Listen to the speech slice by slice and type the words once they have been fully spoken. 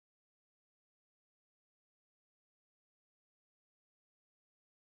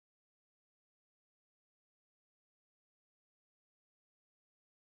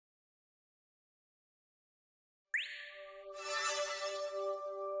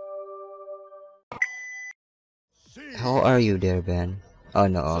How are you there, Ben? Oh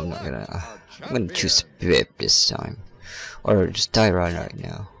no, I'm not gonna. I'm gonna choose Pip this time, or just Tyra right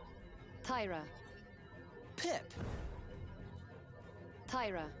now. Tyra. Pip.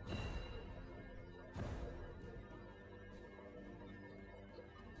 Tyra.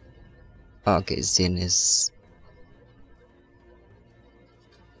 Okay, Zin is.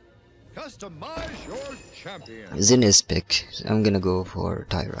 Customize your champion. Zin is pick. I'm gonna go for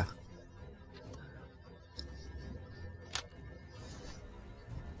Tyra.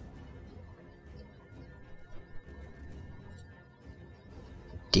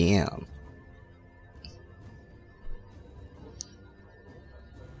 Damn.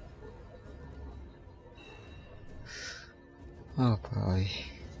 Oh boy.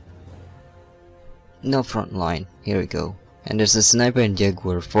 No front line. Here we go. And there's a sniper and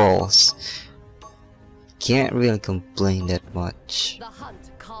Jaguar Falls. Can't really complain that much. The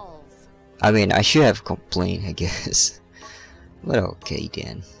hunt calls. I mean, I should have complained, I guess. But okay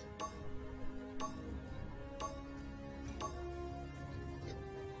then.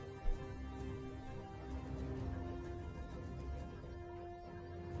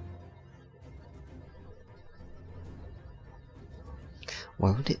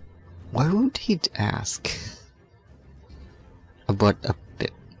 Why would he ask about a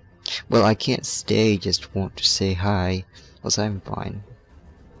bit? Well, I can't stay, just want to say hi, cause I'm fine.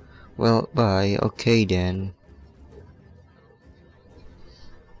 Well, bye, okay then.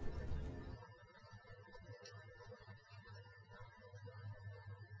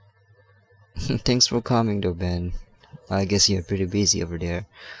 Thanks for coming though, Ben. I guess you're pretty busy over there.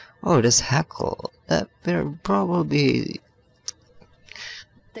 Oh, this Hackle. That better probably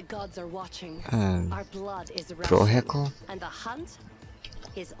The gods are watching. um Our blood is Pro rushing, Hackle. and the hunt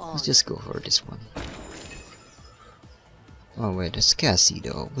is on. Let's just go for this one. Oh wait, it's Cassie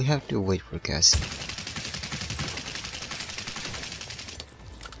though. We have to wait for Cassie.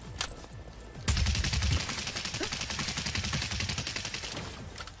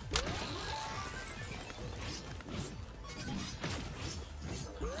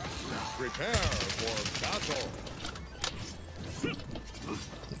 Prepare for battle.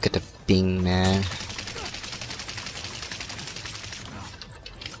 Look at the ping, man.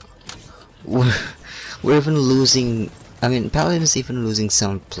 We're even losing. I mean, Paladins even losing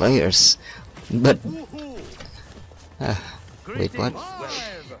some players. But wait, what?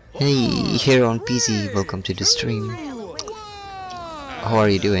 Hey, here on PC. Welcome to the stream. How are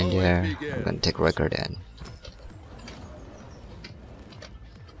you doing there? I'm gonna take record then.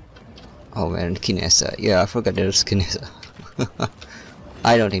 Oh man, Kinesa. Yeah, I forgot there's Kinesa.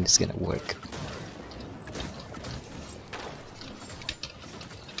 I don't think it's gonna work.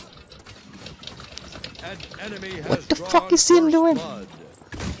 An enemy What has the fuck drawn is him first doing? blood.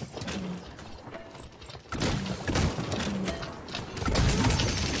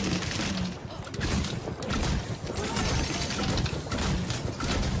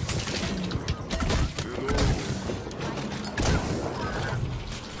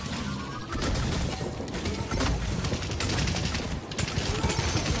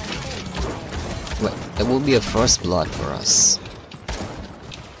 Wait, that will be a first blood for us.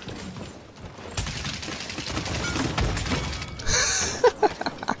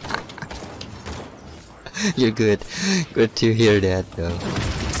 You're good. Good to hear that though.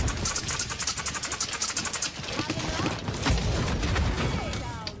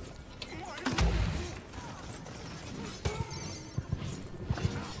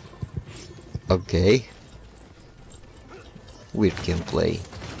 Okay. Weird gameplay.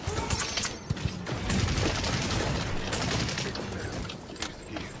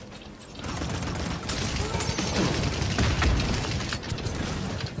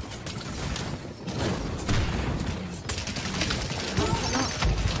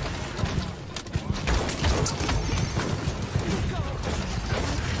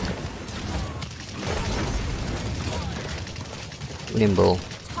 Nimble.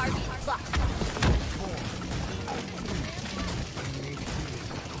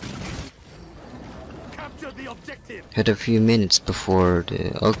 Capture the objective. Had a few minutes before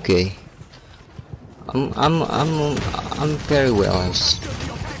the. Okay. I'm very well.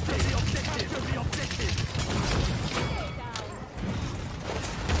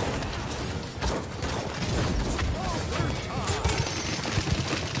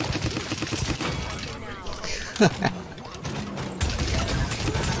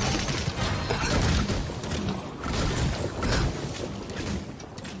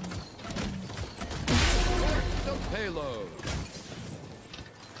 The payload.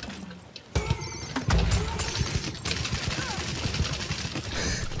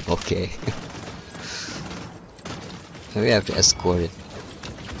 Okay. We have to escort it.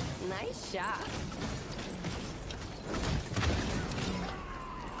 Nice shot.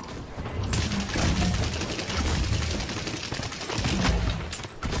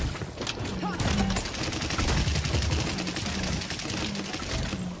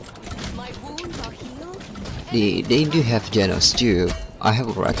 My wounds are healed. They do have genos too. I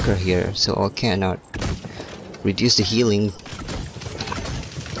have a wrecker here, so I cannot reduce the healing.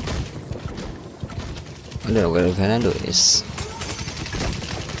 I don't know where Fernando is.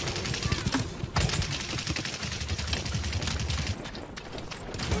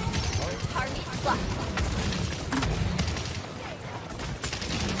 Target blocked.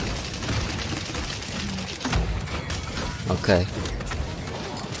 Okay.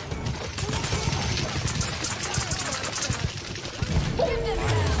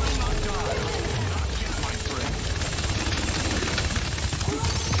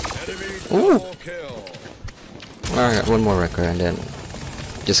 Enemy Ooh. double kill. Alright, one more record and then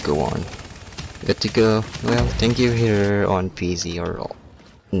just go on. Good to go. Well, thank you here on PC or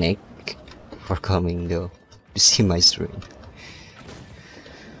Nick for coming though to see my stream.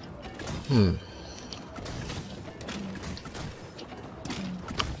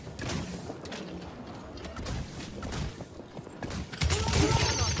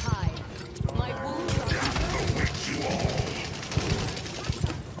 Cannot hide. My wounds are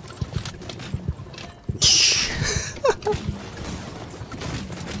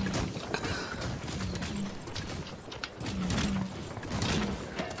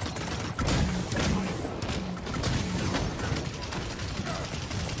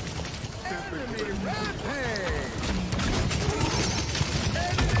Enemy rampage.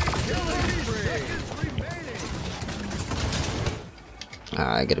 Enemy killing spree. Remaining.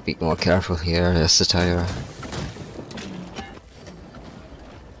 I gotta be more careful here. That's the Tyra.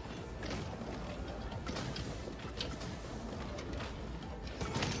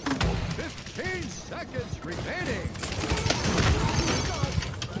 Seconds remaining.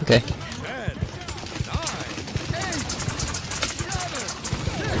 Okay. 10, 9, 8, 7,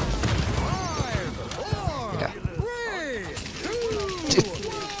 6, 5, 4, Yeah. 3, 2,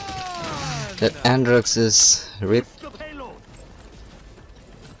 1. That Androx is rip. The payload.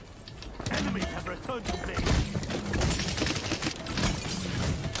 Enemies have returned to base.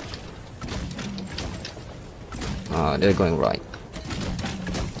 They're going right.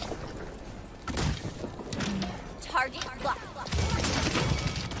 target blocked.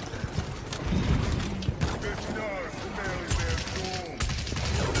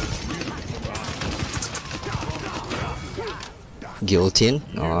 Guillotine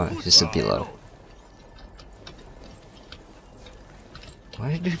or just a below.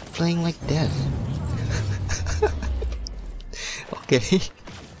 Why are they playing like that? Okay.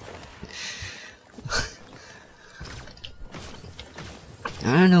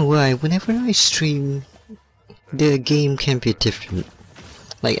 I don't know why. Whenever I stream, the game can be different.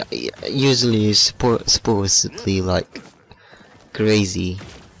 Like usually supposedly like crazy,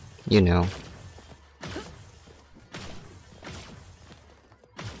 you know.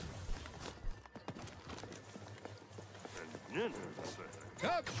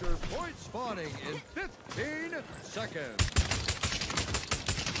 Capture point spawning in 15 seconds.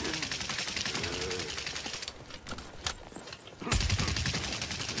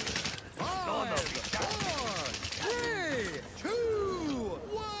 Five, 4, 3, 2,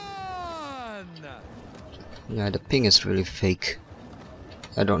 1. Yeah, the ping is really fake.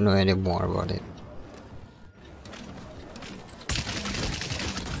 I don't know any more about it.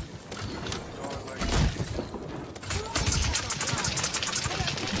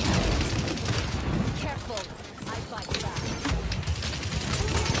 Careful, I fight back.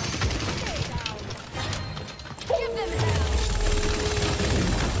 Stay down. Give them hell.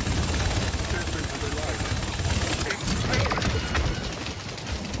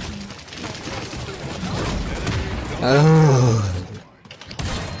 Oh.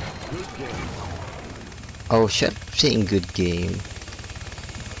 Oh shit, saying good game.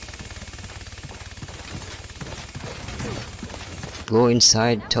 Go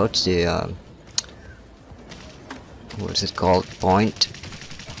inside, touch the what is it called? Point.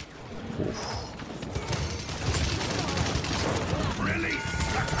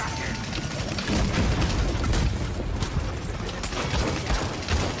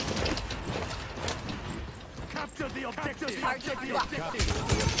 Capture the objective. Target blocked.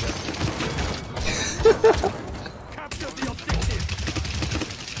 Capture the objective.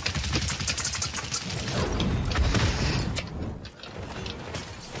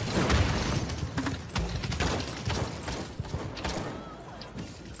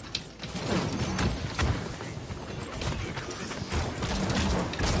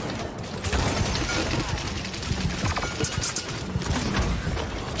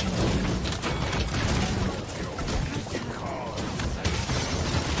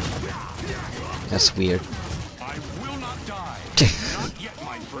 That's weird. I will not die. Not yet,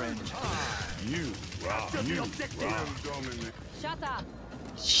 my friend. You capture the objective. Shut up.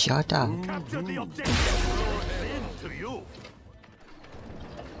 Shut up. Capture the objective. Into you.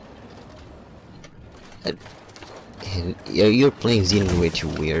 You're playing Xen way too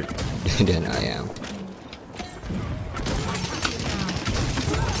weird than I am.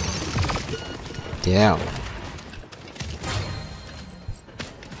 Damn.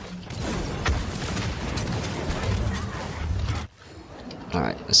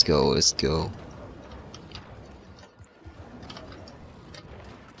 Alright, let's go, let's go.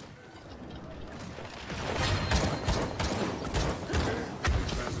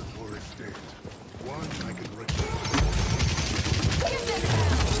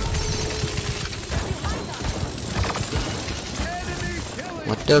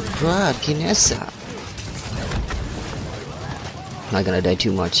 What the crap, Kinessa? Not gonna die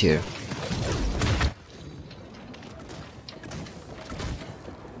too much here.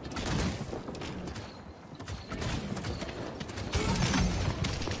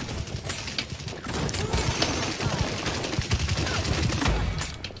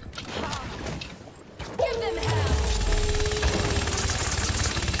 Give them hell.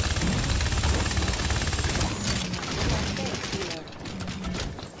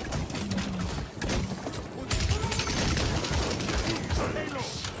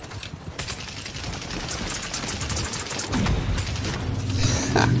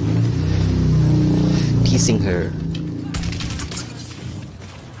 Teasing her.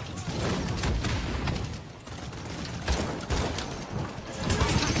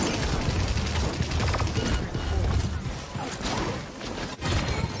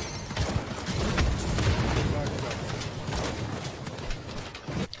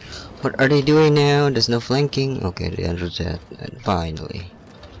 What are they doing now? There's no flanking. Okay, they entered that. And finally.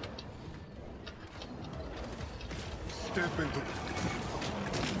 Step into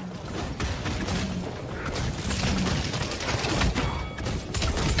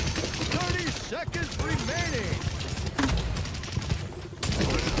 30 seconds remaining.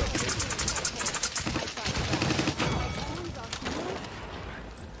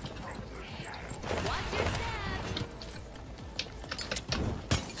 Watch your step.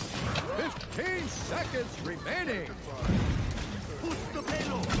 15 seconds remaining. Push the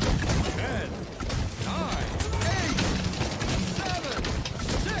payload. 10, 9, 8, 7,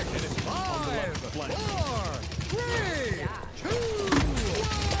 6, 5, 4, 3, 2,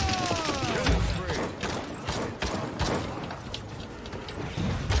 1. Killing spree.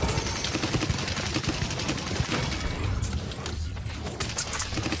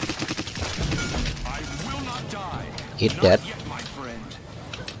 I will not die. Hit Not that. yet, my friend.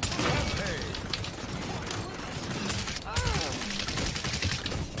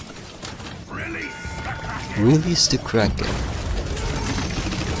 Release the Kraken.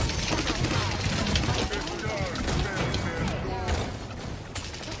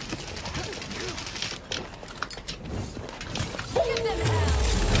 Give them hell.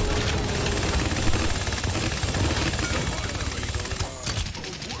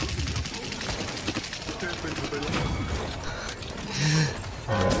 step into the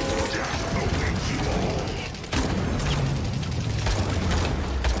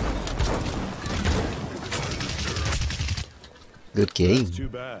Good game. too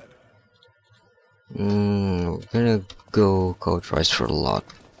bad. We're gonna go Alcatroz for a lot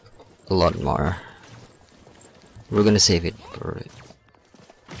more. We're gonna save it for it.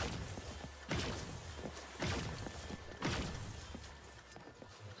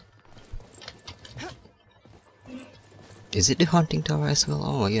 Is it the hunting tower as well?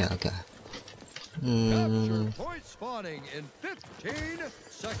 Oh yeah, okay. Capture point spawning in 15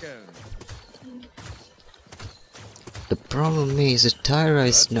 seconds. The problem is that Tyra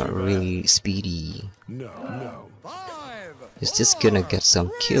is not really speedy. No. 5, It's just gonna get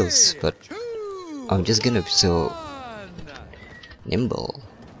some kills, but 2, I'm just gonna be so 1. nimble.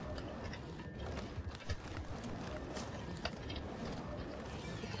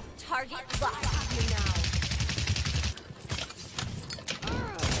 Target locked. You now.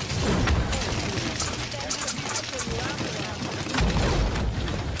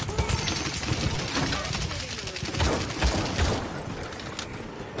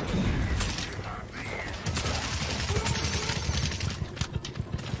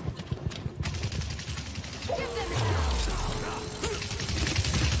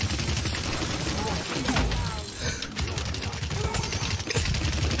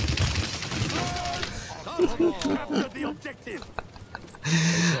 Capture the objective.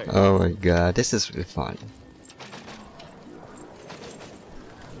 Oh my god, this is really fun.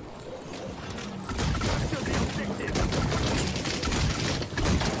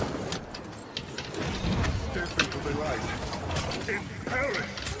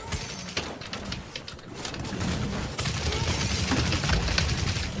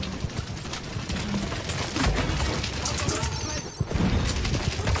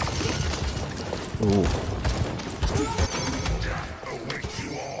 Ooh.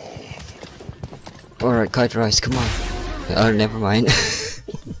 Alright, kite rise, come on. Oh, never mind.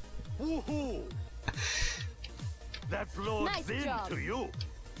 Woohoo! That flows Nice job. into you.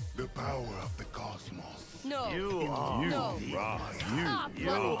 The power of the cosmos. No. You are. No. Rock. Ah, You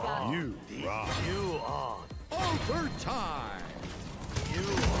bloody are. God. You rock. You are. Overtime. You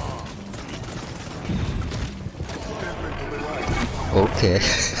are. Step into the light. Okay.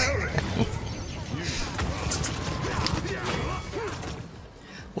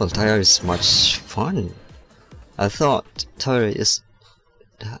 Well, Tyra is much fun. I thought Tyra is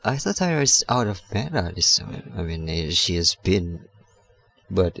out of meta this time. I mean, she has been,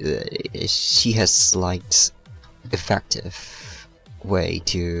 but she has like effective way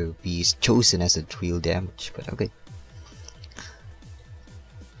to be chosen as a real damage. But okay.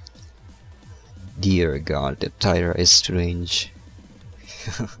 Dear God, the Tyra is strange.